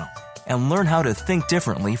Business Channel, and learn how to think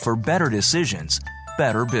differently for better decisions,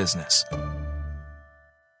 better business.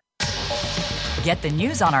 Get the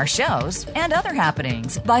news on our shows and other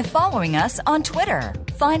happenings by following us on Twitter.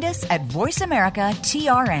 Find us at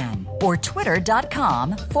VoiceAmericaTRN or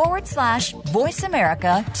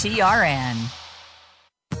twitter.com/VoiceAmericaTRN.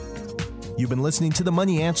 You've been listening to The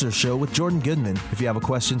Money Answer Show with Jordan Goodman. If you have a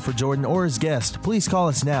question for Jordan or his guest, please call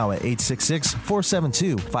us now at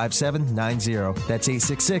 866-472-5790. That's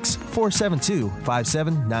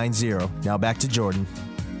 866-472-5790. Now back to Jordan.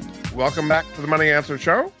 Welcome back to The Money Answer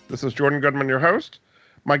Show. This is Jordan Goodman, your host.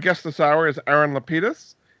 My guest this hour is Aaron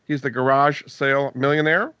LaPedis. He's the Garage Sale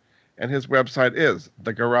Millionaire, and his website is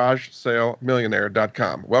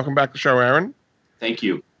thegaragesalemillionaire.com. Welcome back to the show, Aaron. Thank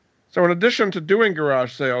you. So in addition to doing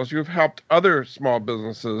garage sales, you've helped other small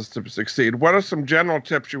businesses to succeed. What are some general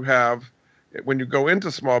tips you have when you go into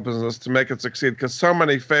small business to make it succeed? Because so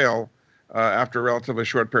many fail after a relatively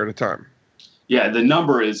short period of time. Yeah, the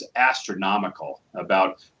number is astronomical.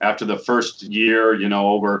 About after the first year,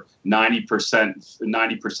 over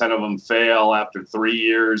 90% of them fail. After 3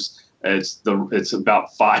 years, it's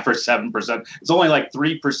about 5 or 7%. It's only like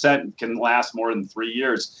 3% can last more than 3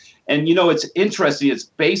 years. And, it's interesting. It's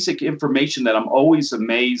basic information that I'm always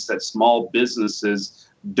amazed that small businesses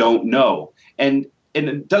don't know. And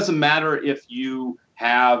it doesn't matter if you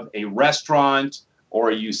have a restaurant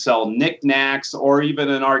or you sell knickknacks or even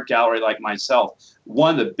an art gallery like myself.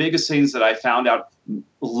 One of the biggest things that I found out, a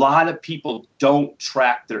lot of people don't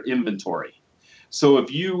track their inventory. So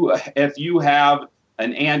if you have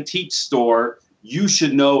an antique store, you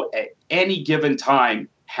should know at any given time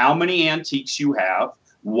how many antiques you have,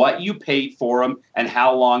 what you paid for them, and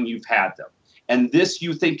how long you've had them. And this,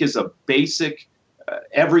 you think, is a basic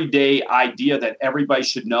everyday idea that everybody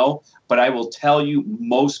should know. But I will tell you,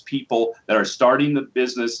 most people that are starting the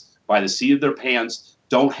business by the seat of their pants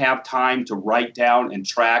don't have time to write down and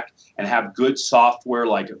track and have good software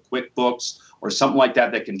like a QuickBooks or something like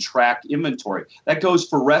that that can track inventory. That goes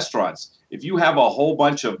for restaurants. If you have a whole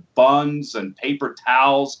bunch of buns and paper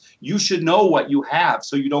towels, you should know what you have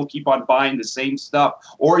so you don't keep on buying the same stuff.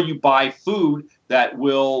 Or you buy food that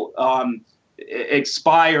will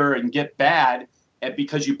expire and get bad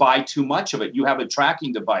because you buy too much of it. You have a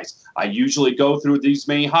tracking device. I usually go through these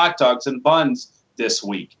many hot dogs and buns this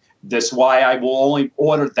week. That's why I will only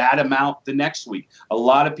order that amount the next week. A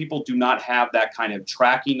lot of people do not have that kind of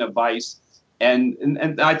tracking device. And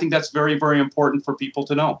I think that's very, very important for people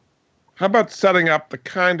to know. How about setting up the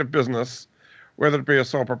kind of business, whether it be a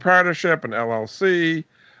sole proprietorship, an LLC,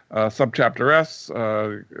 subchapter S,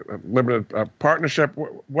 limited partnership?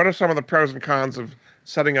 What are some of the pros and cons of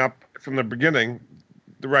setting up from the beginning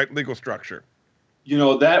the right legal structure?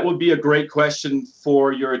 That would be a great question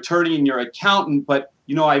for your attorney and your accountant. But,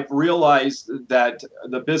 I've realized that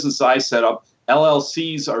the business I set up,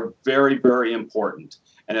 LLCs are very, very important.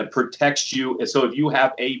 And it protects you. So if you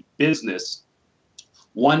have a business,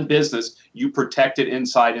 one business, you protect it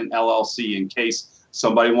inside an LLC in case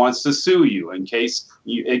somebody wants to sue you, in case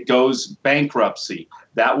it goes bankruptcy.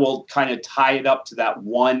 That will kind of tie it up to that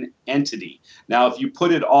one entity. Now, if you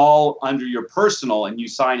put it all under your personal and you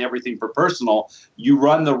sign everything for personal, you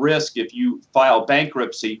run the risk if you file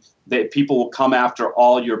bankruptcy that people will come after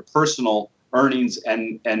all your personal earnings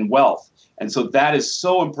and wealth. And so that is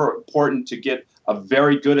so important to get a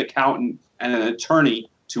very good accountant and an attorney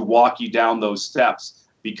to walk you down those steps,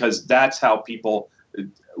 because that's how people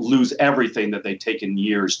lose everything that they've taken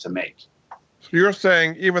years to make. So you're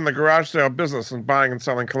saying even the garage sale business and buying and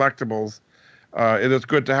selling collectibles, it is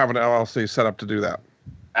good to have an LLC set up to do that?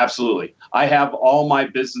 Absolutely. I have all my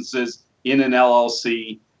businesses in an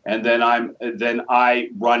LLC, and then I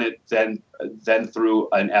run it then through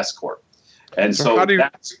an S corp. And so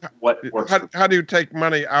that's what works. How do you take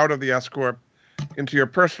money out of the S corp into your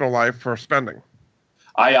personal life for spending?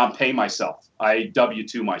 I pay myself. I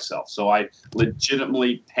W-2 myself. So I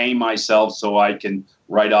legitimately pay myself so I can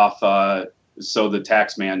write off so the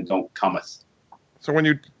tax man don't cometh. So when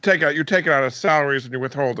you take it out of salaries and you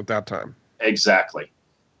withhold at that time. Exactly.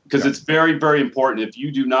 Because it's very, very important. If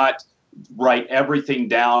you do not write everything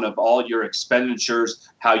down of all your expenditures,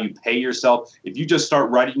 how you pay yourself, if you just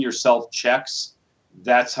start writing yourself checks,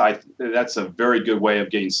 that's a very good way of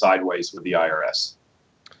getting sideways with the IRS.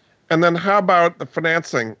 And then how about the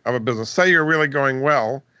financing of a business? Say you're really going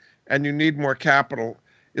well and you need more capital.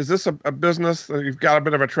 Is this a business that you've got a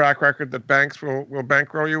bit of a track record that banks will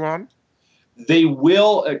bankroll you on? They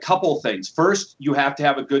will. A couple of things. First, you have to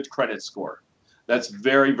have a good credit score. That's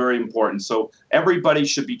very, very important. So everybody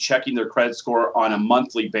should be checking their credit score on a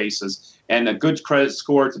monthly basis. And a good credit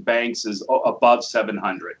score to banks is above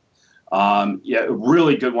 700. A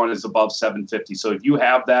really good one is above 750. So if you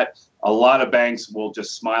have that, a lot of banks will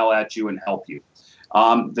just smile at you and help you.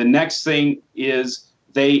 The next thing is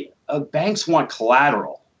banks want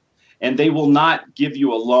collateral, and they will not give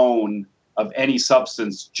you a loan of any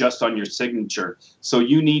substance just on your signature. So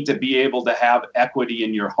you need to be able to have equity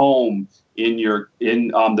in your home, in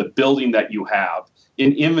the building that you have,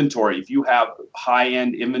 in inventory. If you have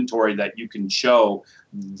high-end inventory that you can show,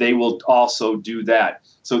 they will also do that.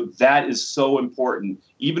 So that is so important.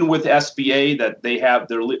 Even with SBA, that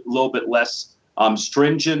they're a little bit less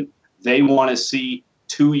stringent. They want to see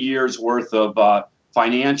 2 years worth of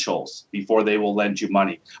financials before they will lend you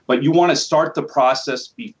money. But you want to start the process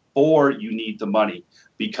before you need the money,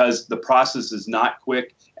 because the process is not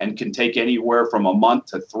quick and can take anywhere from a month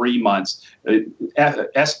to 3 months.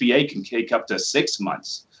 SBA can take up to 6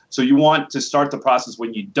 months. So you want to start the process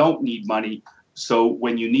when you don't need money. So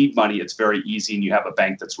when you need money, it's very easy and you have a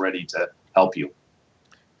bank that's ready to help you.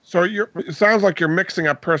 So it sounds like you're mixing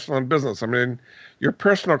up personal and business. I mean, your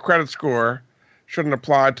personal credit score shouldn't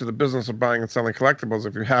apply to the business of buying and selling collectibles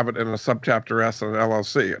if you have it in a subchapter S and an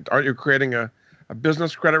LLC. Aren't you creating a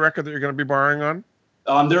business credit record that you're going to be borrowing on?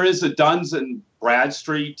 There is a Duns and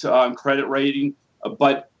Bradstreet credit rating,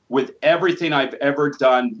 but with everything I've ever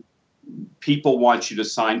done, people want you to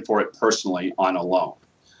sign for it personally on a loan.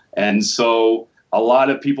 And so a lot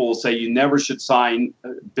of people will say you never should sign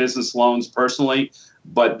business loans personally,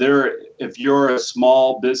 but if you're a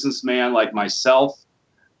small businessman like myself,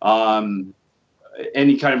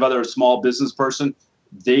 any kind of other small business person,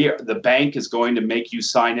 the bank is going to make you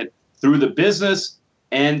sign it through the business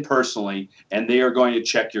and personally, and they are going to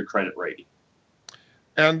check your credit rating.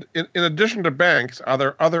 And in addition to banks, are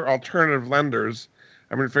there other alternative lenders?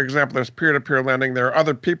 I mean, for example, there's peer-to-peer lending. There are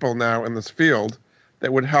other people now in this field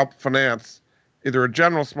that would help finance either a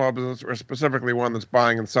general small business or specifically one that's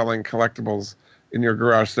buying and selling collectibles in your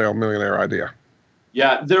Garage Sale Millionaire idea.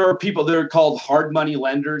 Yeah, there are people that are called hard money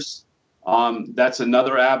lenders. That's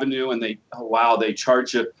another avenue, and they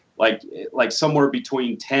charge you like somewhere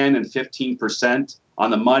between 10 and 15% on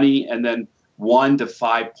the money, and then 1 to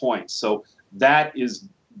 5 points. So that is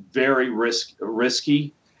very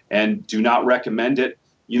risky, and do not recommend it.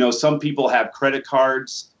 You know, some people have credit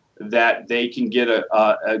cards that they can get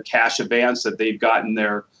a cash advance that they've gotten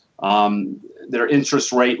their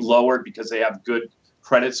interest rate lowered because they have good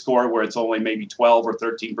credit score where it's only maybe 12 or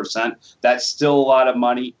 13%. That's still a lot of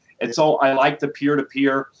money. I like the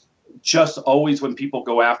peer-to-peer. Just always when people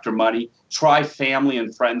go after money, try family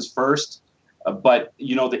and friends first. But,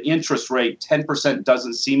 you know, the interest rate, 10%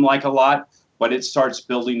 doesn't seem like a lot, but it starts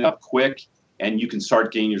building up quick, and you can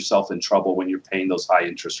start getting yourself in trouble when you're paying those high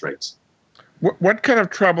interest rates. What kind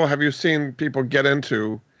of trouble have you seen people get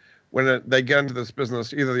into when they get into this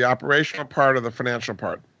business, either the operational part or the financial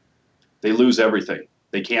part? They lose everything.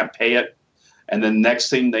 They can't pay it. And then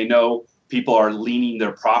next thing they know, people are leaning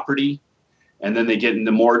their property, and then they get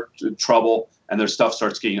into more trouble and their stuff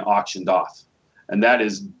starts getting auctioned off. And that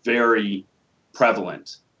is very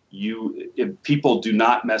prevalent. If people do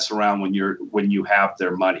not mess around when you have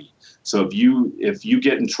their money. So if you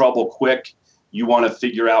get in trouble quick, you want to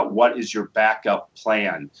figure out what is your backup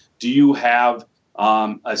plan. Do you have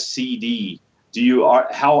a CD?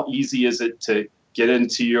 How easy is it to get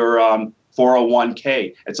into your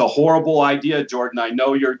 401k? It's a horrible idea, Jordan. I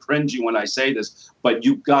know you're cringing when I say this, but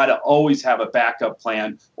you've got to always have a backup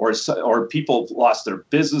plan, or people have lost their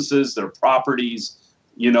businesses, their properties.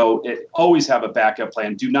 You know, always have a backup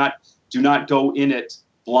plan. Do not go in it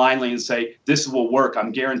blindly and say, this will work.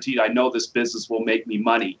 I'm guaranteed. I know this business will make me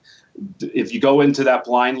money. If you go into that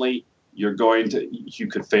blindly, you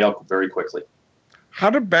could fail very quickly. How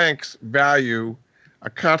do banks value a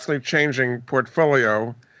constantly changing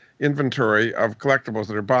portfolio inventory of collectibles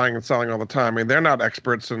that are buying and selling all the time? I mean, they're not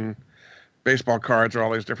experts in baseball cards or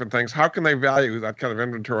all these different things. How can they value that kind of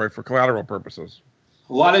inventory for collateral purposes?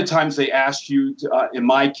 A lot of times they ask you, in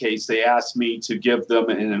my case, they ask me to give them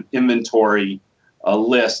an inventory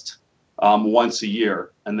list once a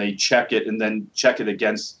year, and they check it and then check it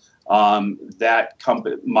against that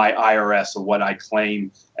company, my IRS, or what I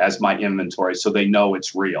claim as my inventory, so they know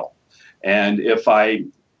it's real. And if I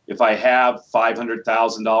have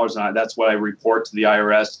 $500,000 and that's what I report to the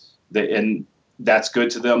IRS, and that's good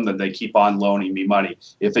to them, then they keep on loaning me money.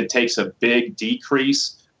 If it takes a big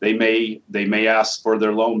decrease, they may ask for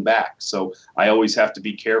their loan back. So I always have to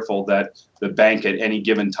be careful that the bank at any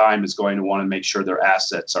given time is going to want to make sure their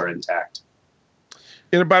assets are intact.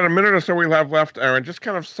 In about a minute or so we have left, Aaron, just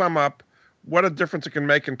kind of sum up what a difference it can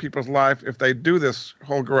make in people's life if they do this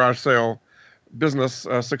whole garage sale business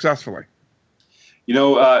successfully.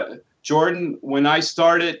 Jordan, when I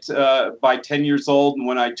started by 10 years old and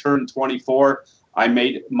when I turned 24, I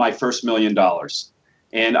made my first $1 million.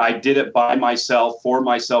 And I did it by myself, for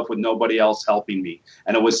myself, with nobody else helping me.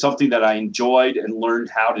 And it was something that I enjoyed and learned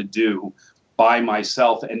how to do by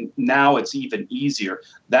myself. And now it's even easier.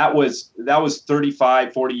 That was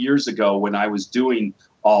 35, 40 years ago when I was doing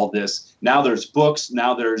all this. Now there's books.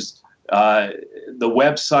 Now there's the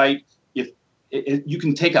website. You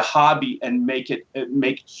can take a hobby and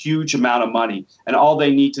make huge amount of money. And all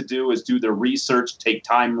they need to do is do their research, take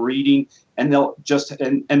time reading, and they'll just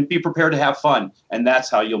and be prepared to have fun. And that's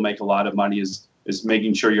how you'll make a lot of money, is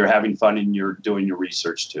making sure you're having fun and you're doing your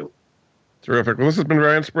research too. Terrific. Well, this has been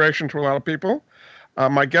very inspirational to a lot of people.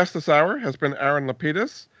 My guest this hour has been Aaron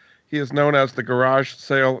LaPedis. He is known as the Garage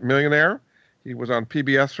Sale Millionaire. He was on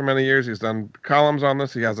PBS for many years. He's done columns on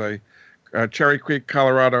this. He has a Cherry Creek,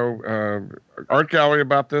 Colorado art gallery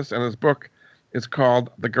about this, and his book is called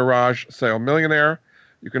The Garage Sale Millionaire.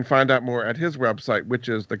 You can find out more at his website, which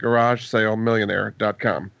is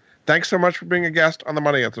thegaragesalemillionaire.com. Thanks so much for being a guest on the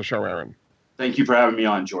Money Answer Show, Aaron. Thank you for having me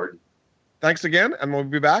on, Jordan. Thanks again, and we'll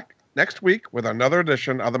be back next week with another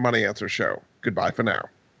edition of the Money Answer Show. Goodbye for now.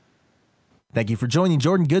 Thank you for joining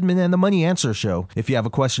Jordan Goodman and the Money Answer Show. If you have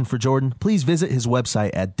a question for Jordan, please visit his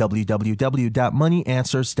website at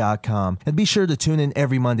www.moneyanswers.com. And be sure to tune in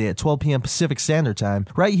every Monday at 12 p.m. Pacific Standard Time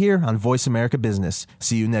right here on Voice America Business.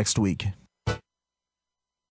 See you next week.